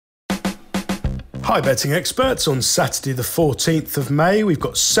Hi betting experts, on Saturday the 14th of May we've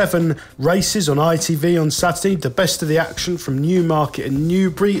got 7 races on ITV on Saturday. The best of the action from Newmarket and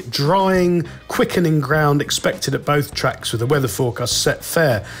Newbury. Drying, quickening ground expected at both tracks with the weather forecast set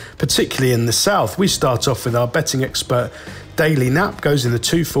fair, particularly in the south. We start off with our betting expert Daily Nap, goes in the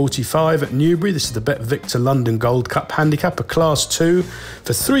 245 at Newbury. This is the Bet Victor London Gold Cup handicap, a class 2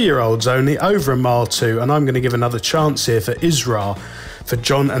 for 3-year-olds only, over a mile 2, and I'm going to give another chance here for Israel for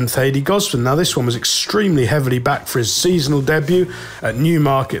John and Thady Gosford. Now this one was extremely heavily backed for his seasonal debut at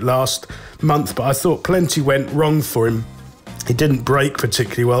Newmarket last month, but I thought plenty went wrong for him. He didn't break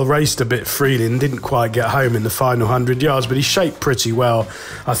particularly well, raced a bit freely and didn't quite get home in the final 100 yards, but he shaped pretty well.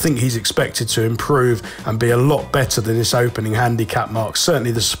 I think he's expected to improve and be a lot better than this opening handicap mark.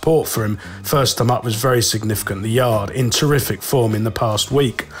 Certainly the support for him first time up was very significant. The yard in terrific form in the past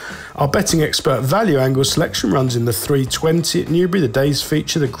week. Our betting expert value angle selection runs in the 320 at Newbury. The day's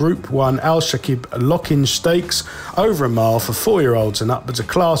feature, the Group 1 Al Shakib Lock-in Stakes, over a mile for 4-year-olds and upwards, a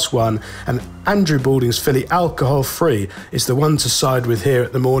Class 1, and Andrew Balding's filly Alcohol Free is the one to side with here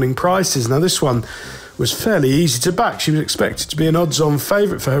at the morning prices. Now this one was fairly easy to back. She was expected to be an odds-on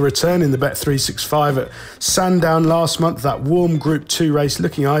favourite for her return in the Bet365 at Sandown last month. That warm Group 2 race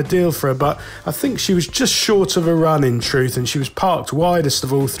looking ideal for her, but I think she was just short of a run in truth, and she was parked widest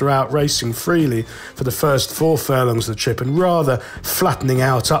of all throughout, racing freely for the first 4 furlongs of the trip and rather flattening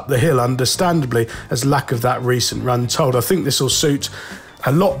out up the hill, understandably, as lack of that recent run told. I think this will suit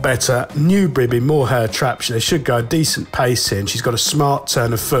a lot better Newbury, be more her trap. They should go a decent pace here, and she's got a smart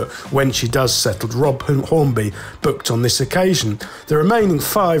turn of foot when she does settle. Rob Hornby booked on this occasion. The remaining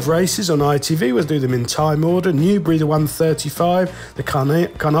 5 races on ITV, we'll do them in time order. Newbury, the 135, the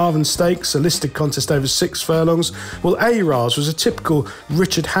Carnarvon Stakes, a listed contest over 6 furlongs. Well, A-Ras was a typical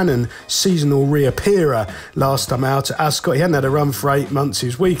Richard Hannon seasonal reappearer last time out at Ascot. He hadn't had a run for 8 months. He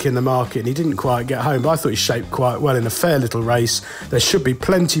was weak in the market and he didn't quite get home, but I thought he shaped quite well in a fair little race. There should be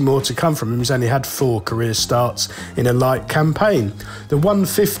plenty more to come from him. He's only had 4 career starts in a light campaign. The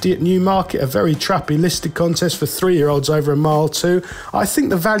 150 at Newmarket, a very trappy listed contest for 3-year-olds over a mile 2. I think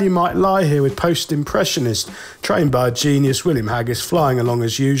the value might lie here with Post Impressionist, trained by a genius, William Haggis, flying along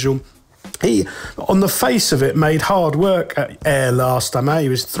as usual. He, on the face of it, made hard work at Ayr last time out. He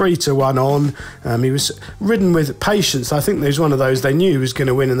was 3-1 on. He was ridden with patience. I think there was one of those they knew he was going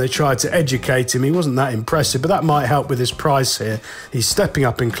to win and they tried to educate him. He wasn't that impressive, but that might help with his price here. He's stepping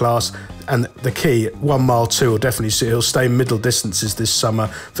up in class, and the key, 1 mile 2 will definitely suit. He'll stay middle distances this summer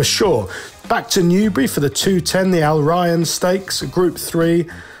for sure. Back to Newbury for the 210, the Al Ryan Stakes, Group 3,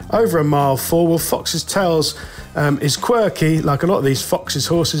 over a mile 4. Well, Fox's Tails is quirky, like a lot of these Fox's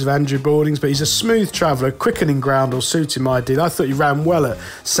horses of Andrew Balding's, but he's a smooth traveller. Quickening ground will suit him ideally. I thought he ran well at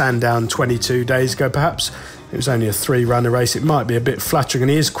Sandown 22 days ago. Perhaps it was only a 3-runner race. It might be a bit flattering,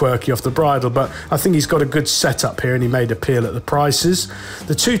 and he is quirky off the bridle, but I think he's got a good setup here and he made appeal at the prices.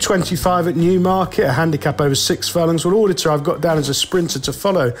 The 225 at Newmarket, a handicap over 6 furlongs. Well, Auditor I've got down as a sprinter to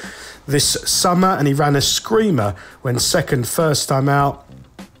follow this summer, and he ran a screamer when second first time out.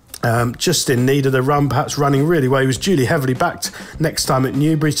 Just in need of the run, perhaps running really well. He was duly heavily backed next time at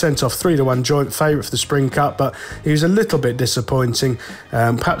Newbury, sent off 3-1 joint favourite for the Spring Cup, but he was a little bit disappointing.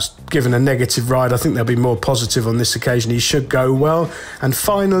 Perhaps given a negative ride, I think they'll be more positive on this occasion. He should go well. And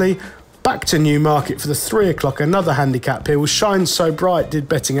finally, back to Newmarket for the 3 o'clock, another handicap here. Well, Shine So Bright did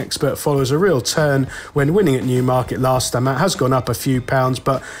betting expert followers a real turn when winning at Newmarket last time out. Has gone up a few pounds,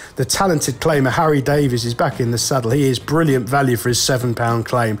 but the talented claimer Harry Davies is back in the saddle. He is brilliant value for his £7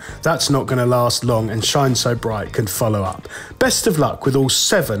 claim. That's not going to last long, and Shine So Bright can follow up. Best of luck with all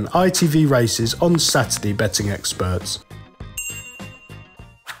 7 ITV races on Saturday, betting experts.